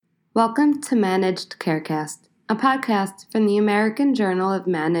Welcome to Managed Carecast, a podcast from the American Journal of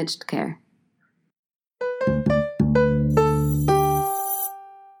Managed Care.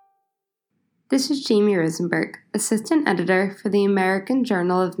 This is Jamie Rosenberg, Assistant Editor for the American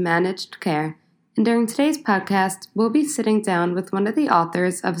Journal of Managed Care, and during today's podcast, we'll be sitting down with one of the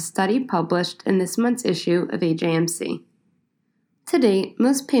authors of a study published in this month's issue of AJMC. To date,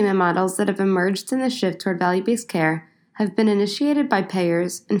 most payment models that have emerged in the shift toward value-based care have been initiated by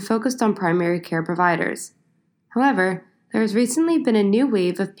payers and focused on primary care providers. However, there has recently been a new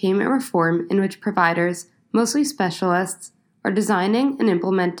wave of payment reform in which providers, mostly specialists, are designing and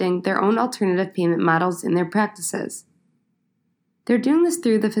implementing their own alternative payment models in their practices. They're doing this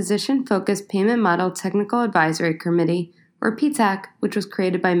through the Physician-Focused Payment Model Technical Advisory Committee, or PTAC, which was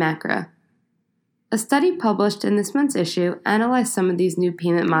created by MACRA. A study published in this month's issue analyzed some of these new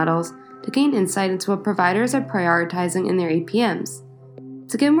payment models to gain insight into what providers are prioritizing in their APMs.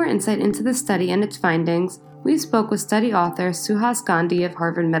 To give more insight into the study and its findings, we spoke with study author Suhas Gandhi of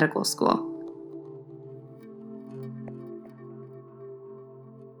Harvard Medical School.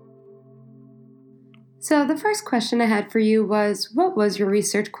 So the first question I had for you was, what was your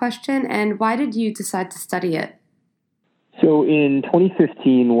research question and why did you decide to study it? So in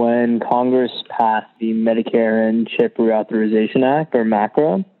 2015, when Congress passed the Medicare and CHIP Reauthorization Act, or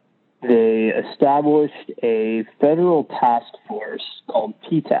MACRA, they established a federal task force called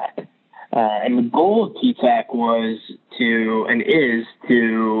PTAC. And the goal of PTAC was and is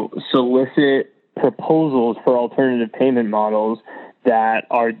to solicit proposals for alternative payment models that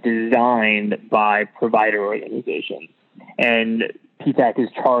are designed by provider organizations. And PTAC is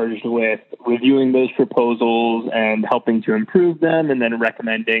charged with reviewing those proposals and helping to improve them, and then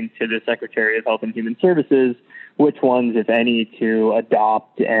recommending to the Secretary of Health and Human Services which ones, if any, to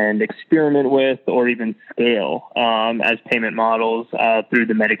adopt and experiment with or even scale as payment models through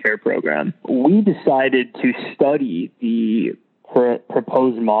the Medicare program. We decided to study the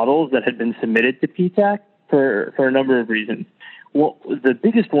proposed models that had been submitted to PTAC for a number of reasons. Well, the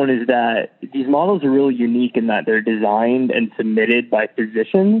biggest one is that these models are really unique in that they're designed and submitted by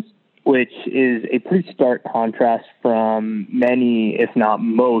physicians, which is a pretty stark contrast from many, if not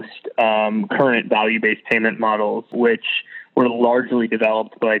most, current value-based payment models, which were largely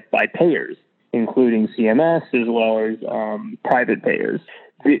developed by payers, including CMS as well as private payers.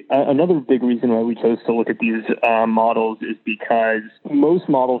 Another big reason why we chose to look at these models is because most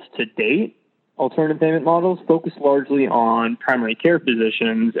models to date, alternative payment models, focus largely on primary care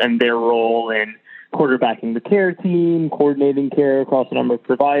physicians and their role in quarterbacking the care team, coordinating care across a number of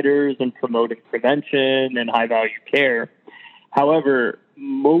providers, and promoting prevention and high-value care. However,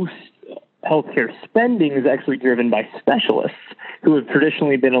 most healthcare spending is actually driven by specialists who have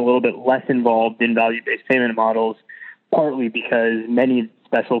traditionally been a little bit less involved in value-based payment models, partly because many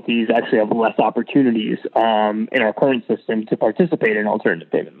specialties actually have less opportunities in our current system to participate in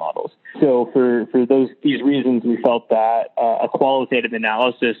alternative payment models. So for these reasons, we felt that a qualitative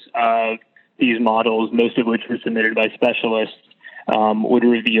analysis of these models, most of which were submitted by specialists, would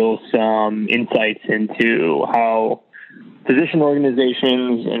reveal some insights into how physician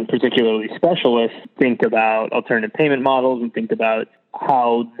organizations, and particularly specialists, think about alternative payment models and think about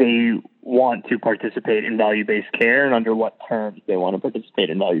how they want to participate in value-based care and under what terms they want to participate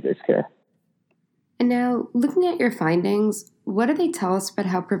in value-based care. And now, looking at your findings, what do they tell us about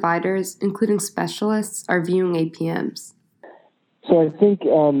how providers, including specialists, are viewing APMs? So I think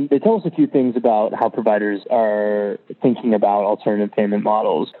they tell us a few things about how providers are thinking about alternative payment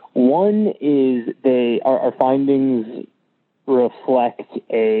models. One is our findings reflect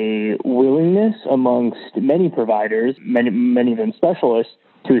a willingness amongst many providers, many of them specialists,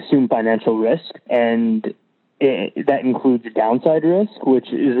 to assume financial risk, and that includes downside risk, which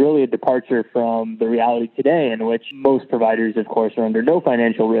is really a departure from the reality today in which most providers, of course, are under no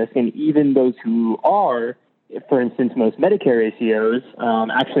financial risk, and even those who are, for instance, most Medicare ACOs,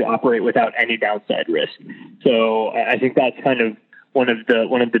 actually operate without any downside risk. So I think that's kind of one of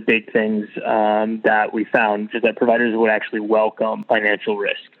the big things that we found, is that providers would actually welcome financial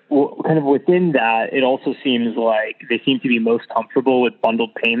risk. Well, kind of within that, it also seems like they seem to be most comfortable with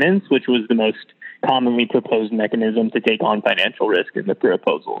bundled payments, which was the most commonly proposed mechanism to take on financial risk in the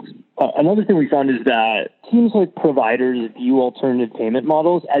proposals. Another thing we found is that it seems like providers view alternative payment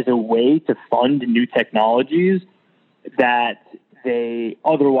models as a way to fund new technologies that they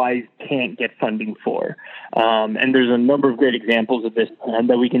otherwise can't get funding for. And there's a number of great examples of this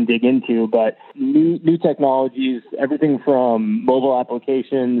that we can dig into, but new technologies, everything from mobile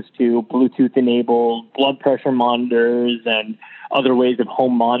applications to Bluetooth-enabled blood pressure monitors and other ways of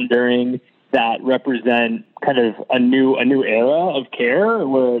home monitoring, that represent kind of a new era of care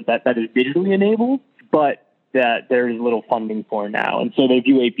where that is digitally enabled, but that there is little funding for now. And so they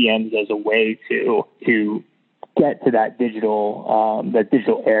view APMs as a way to get to that digital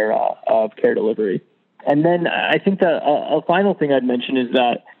era of care delivery. And then I think that a final thing I'd mention is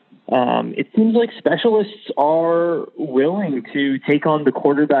that it seems like specialists are willing to take on the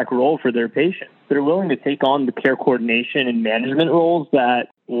quarterback role for their patients. They're willing to take on the care coordination and management roles that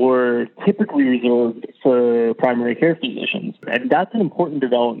were typically reserved for primary care physicians. And that's an important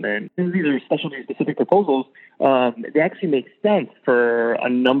development. Since these are specialty-specific proposals, they actually make sense for a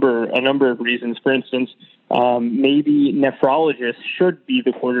number of reasons. For instance, maybe nephrologists should be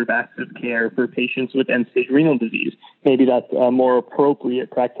the quarterbacks of care for patients with end-stage renal disease. Maybe that's a more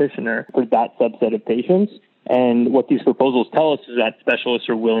appropriate practitioner for that subset of patients. And what these proposals tell us is that specialists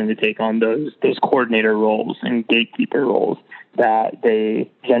are willing to take on those coordinator roles and gatekeeper roles that they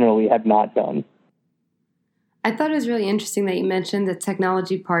generally have not done. I thought it was really interesting that you mentioned the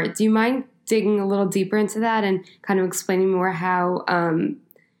technology part. Do you mind digging a little deeper into that and kind of explaining more how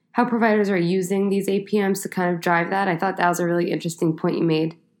providers are using these APMs to kind of drive that? I thought that was a really interesting point you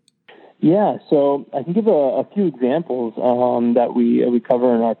made. Yeah, so I can give a few examples that we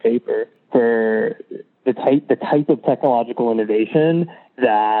cover in our paper for the type of technological innovation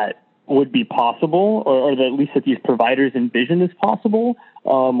that would be possible, or that at least that these providers envision as possible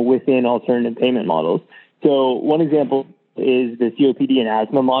within alternative payment models. So one example is the COPD and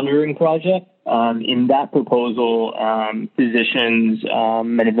asthma monitoring project. In that proposal, physicians,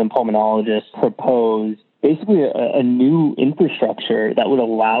 many of them pulmonologists, propose basically a new infrastructure that would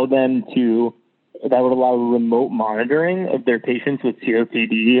allow remote monitoring of their patients with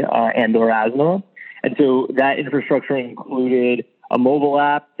COPD and or asthma. And so that infrastructure included a mobile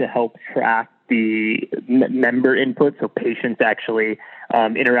app to help track the member input, so patients actually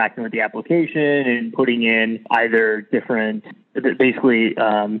interacting with the application and putting in either different, basically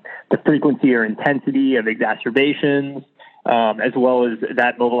the frequency or intensity of exacerbations, as well as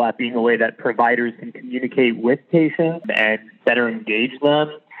that mobile app being a way that providers can communicate with patients and better engage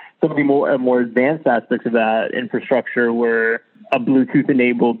them. Some of the more advanced aspects of that infrastructure were a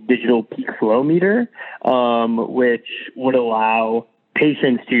Bluetooth-enabled digital peak flow meter, which would allow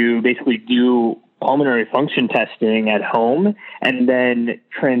patients to basically do pulmonary function testing at home and then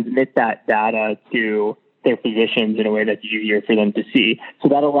transmit that data to their physicians in a way that's easier for them to see. So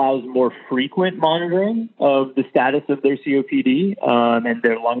that allows more frequent monitoring of the status of their COPD and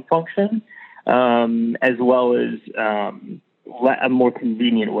their lung function, as well as a more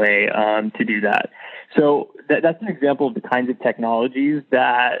convenient way to do that. So that's an example of the kinds of technologies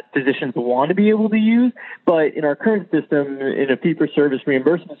that physicians want to be able to use. But in our current system, in a fee-for-service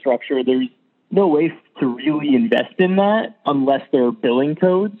reimbursement structure, there's no way to really invest in that unless there are billing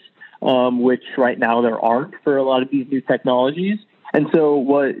codes, which right now there aren't for a lot of these new technologies. And so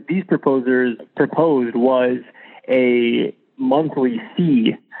what these proposers proposed was a monthly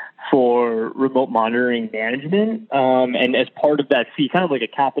fee for remote monitoring management. And as part of that fee, kind of like a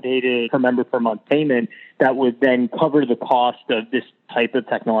capitated per member per month payment, that would then cover the cost of this type of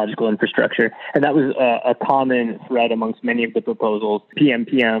technological infrastructure. And that was a common thread amongst many of the proposals,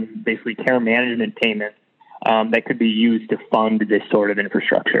 PMPM, basically care management payments that could be used to fund this sort of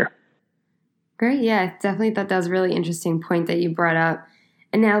infrastructure. Great. Yeah, I definitely thought that was a really interesting point that you brought up.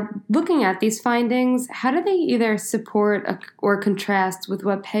 And now, looking at these findings, how do they either support or contrast with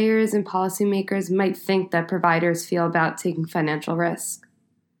what payers and policymakers might think that providers feel about taking financial risk?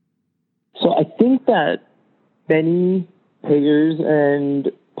 So I think that many payers and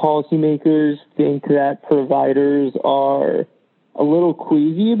policymakers think that providers are a little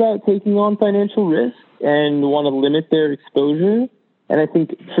queasy about taking on financial risk and want to limit their exposure. And I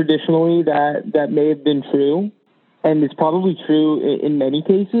think traditionally that may have been true. And it's probably true in many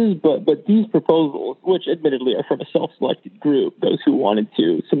cases, but these proposals, which admittedly are from a self-selected group, those who wanted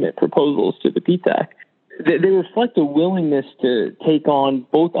to submit proposals to the PTAC, they reflect a willingness to take on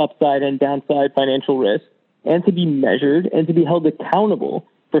both upside and downside financial risk and to be measured and to be held accountable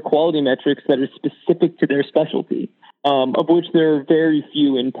for quality metrics that are specific to their specialty, of which there are very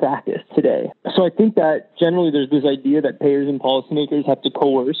few in practice today. So I think that generally there's this idea that payers and policymakers have to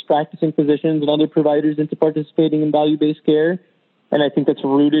coerce practicing physicians and other providers into participating in value-based care. And I think that's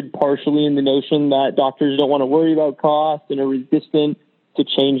rooted partially in the notion that doctors don't want to worry about cost and are resistant to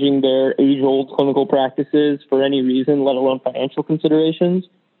changing their age-old clinical practices for any reason, let alone financial considerations.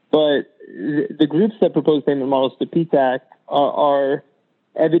 But the groups that propose payment models to PTAC are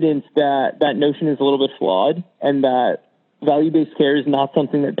evidence that that notion is a little bit flawed and that value-based care is not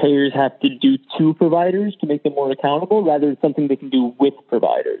something that payers have to do to providers to make them more accountable. Rather, it's something they can do with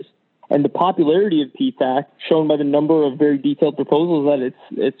providers. And the popularity of PTAC, shown by the number of very detailed proposals that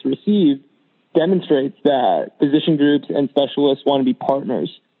it's received, demonstrates that physician groups and specialists want to be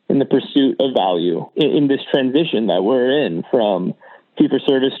partners in the pursuit of value in this transition that we're in from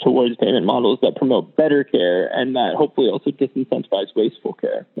fee-for-service towards payment models that promote better care and that hopefully also disincentivize wasteful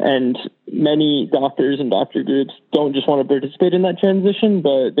care. And many doctors and doctor groups don't just want to participate in that transition,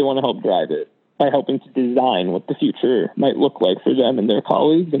 but they want to help drive it by helping to design what the future might look like for them and their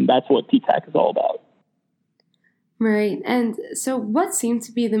colleagues. And that's what PTAC is all about. Right. And so what seem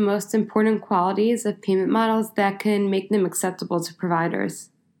to be the most important qualities of payment models that can make them acceptable to providers?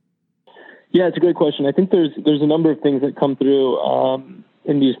 Yeah, it's a great question. I think there's a number of things that come through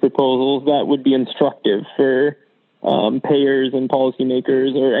in these proposals that would be instructive for payers and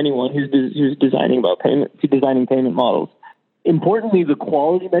policymakers or anyone who's designing payment models. Importantly, the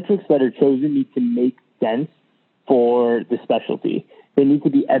quality metrics that are chosen need to make sense for the specialty. They need to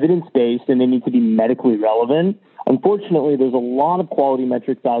be evidence-based and they need to be medically relevant. Unfortunately, there's a lot of quality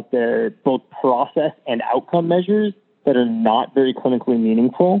metrics out there, both process and outcome measures, that are not very clinically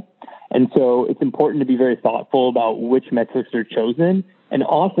meaningful. And so it's important to be very thoughtful about which metrics are chosen. And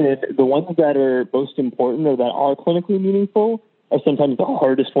often the ones that are most important or that are clinically meaningful are sometimes the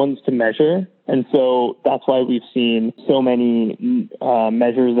hardest ones to measure. And so that's why we've seen so many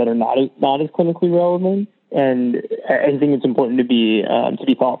measures that are not as clinically relevant. And I think it's important to be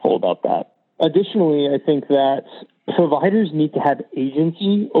thoughtful about that. Additionally, I think that providers need to have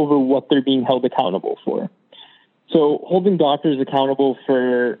agency over what they're being held accountable for. So holding doctors accountable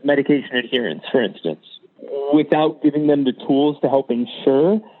for medication adherence, for instance, without giving them the tools to help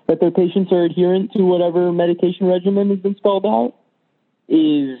ensure that their patients are adherent to whatever medication regimen has been spelled out,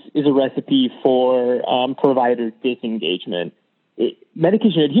 is a recipe for provider disengagement.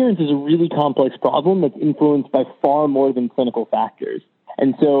 Medication adherence is a really complex problem that's influenced by far more than clinical factors.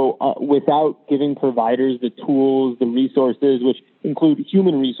 And so without giving providers the tools, the resources, which include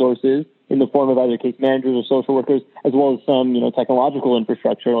human resources in the form of either case managers or social workers, as well as some technological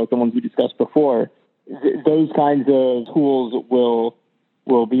infrastructure like the ones we discussed before, those kinds of tools will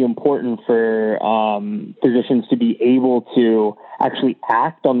be important for physicians to be able to actually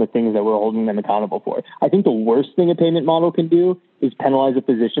act on the things that we're holding them accountable for. I think the worst thing a payment model can do is penalize a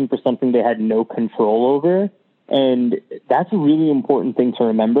physician for something they had no control over. And that's a really important thing to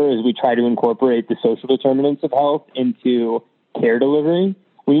remember as we try to incorporate the social determinants of health into care delivery.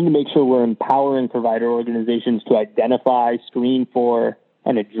 We need to make sure we're empowering provider organizations to identify, screen for,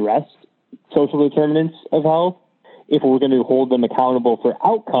 and address social determinants of health if we're going to hold them accountable for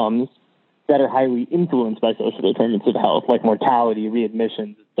outcomes that are highly influenced by social determinants of health, like mortality,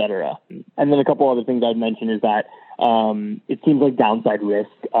 readmissions, et cetera. And then a couple other things I'd mention is that it seems like downside risk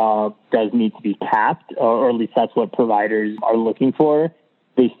does need to be capped, or at least that's what providers are looking for.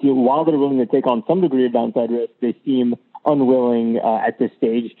 While they're willing to take on some degree of downside risk, they seem unwilling at this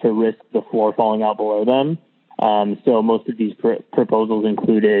stage to risk the floor falling out below them. So most of these proposals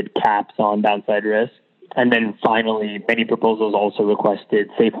included caps on downside risk. And then finally, many proposals also requested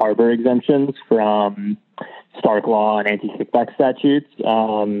safe harbor exemptions from Stark Law and anti-kickback statutes,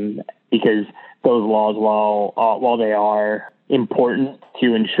 because those laws, while they are important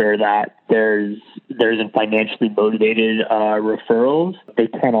to ensure that there's financially motivated referrals, they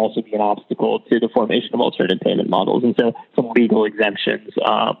can also be an obstacle to the formation of alternative payment models. And so some legal exemptions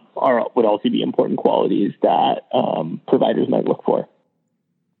would also be important qualities that providers might look for.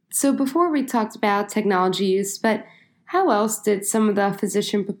 So before we talked about technology use, but how else did some of the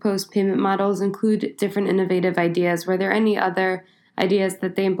physician-proposed payment models include different innovative ideas? Were there any other ideas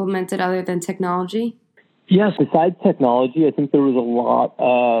that they implemented other than technology? Yes, besides technology, I think there was a lot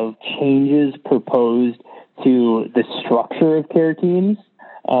of changes proposed to the structure of care teams,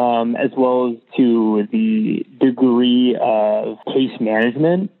 as well as to the degree of case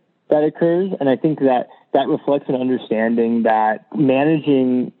management that occurs. And I think that reflects an understanding that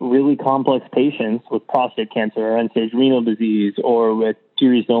managing really complex patients with prostate cancer or end-stage renal disease or with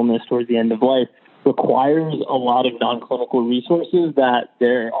serious illness towards the end of life requires a lot of non-clinical resources that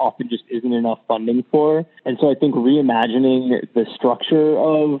there often just isn't enough funding for. And so I think reimagining the structure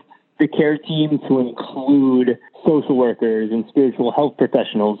of the care team to include social workers and spiritual health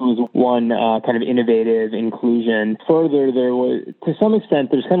professionals was one kind of innovative inclusion. Further, there was, to some extent,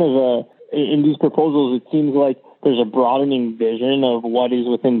 there's kind of in these proposals, it seems like there's a broadening vision of what is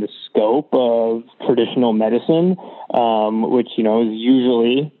within the scope of traditional medicine, which, is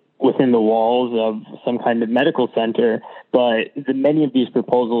usually within the walls of some kind of medical center. But many of these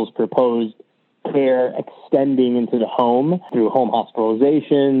proposals proposed care extending into the home through home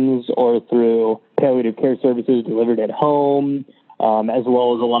hospitalizations or through palliative care services delivered at home, as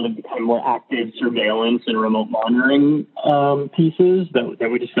well as a lot of the kind of more active surveillance and remote monitoring pieces that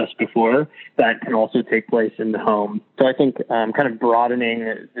we discussed before that can also take place in the home. So I think kind of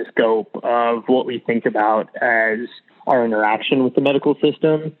broadening the scope of what we think about as our interaction with the medical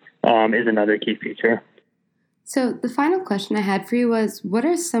system is another key feature. So the final question I had for you was, what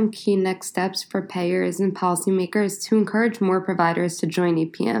are some key next steps for payers and policymakers to encourage more providers to join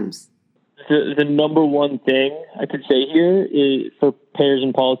APMs? The number one thing I could say here is for payers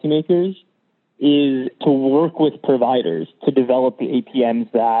and policymakers is to work with providers to develop the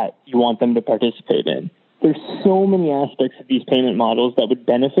APMs that you want them to participate in. There's so many aspects of these payment models that would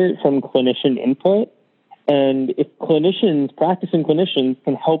benefit from clinician input. And if practicing clinicians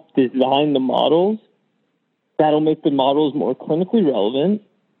can help design the models, that'll make the models more clinically relevant.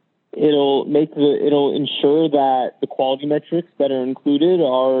 It'll ensure that the quality metrics that are included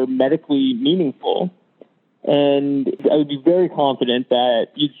are medically meaningful. And I would be very confident that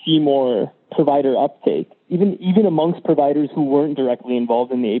you'd see more provider uptake, even amongst providers who weren't directly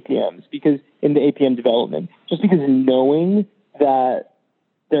involved in the APMs, because in the APM development, just because knowing that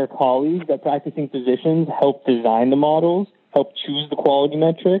their colleagues, that practicing physicians helped design the models, helped choose the quality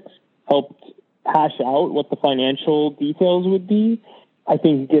metrics, helped hash out what the financial details would be, I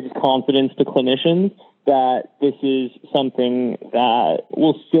think gives confidence to clinicians that this is something that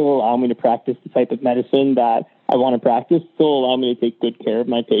will still allow me to practice the type of medicine that I want to practice, still allow me to take good care of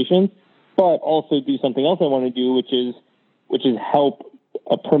my patients, but also do something else I want to do, which is help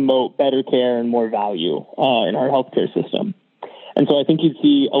promote better care and more value in our healthcare system. And so I think you'd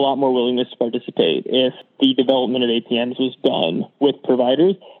see a lot more willingness to participate if the development of APMs was done with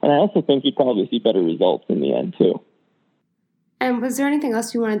providers. And I also think you'd probably see better results in the end, too. And was there anything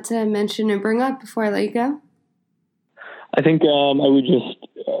else you wanted to mention and bring up before I let you go? I think I would just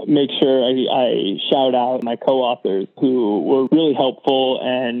make sure I shout out my co-authors who were really helpful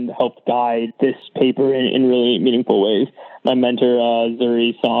and helped guide this paper in really meaningful ways. My mentor,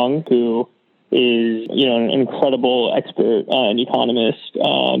 Zuri Song, who is, an incredible expert and economist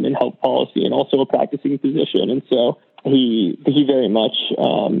in health policy and also a practicing physician. And so he very much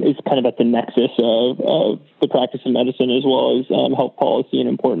is kind of at the nexus of the practice of medicine as well as health policy in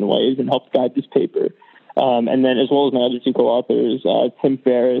important ways and helped guide this paper. And then as well as my other two co-authors, Tim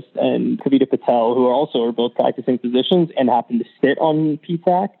Ferriss and Kavita Patel, who are both practicing physicians and happen to sit on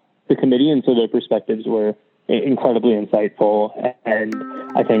PTAC, the committee, and so their perspectives were incredibly insightful. And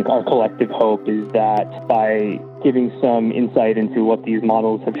I think our collective hope is that by giving some insight into what these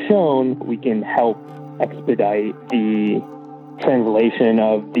models have shown, we can help expedite the translation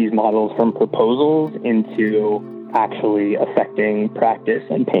of these models from proposals into actually affecting practice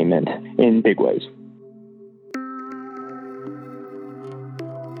and payment in big ways.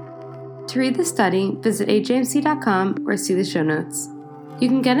 To read the study, visit ajmc.com or see the show notes. You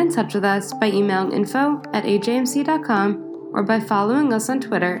can get in touch with us by emailing info@ajmc.com or by following us on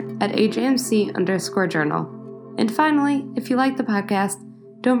Twitter @ajmc_journal. And finally, if you like the podcast,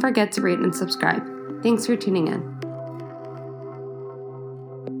 don't forget to rate and subscribe. Thanks for tuning in.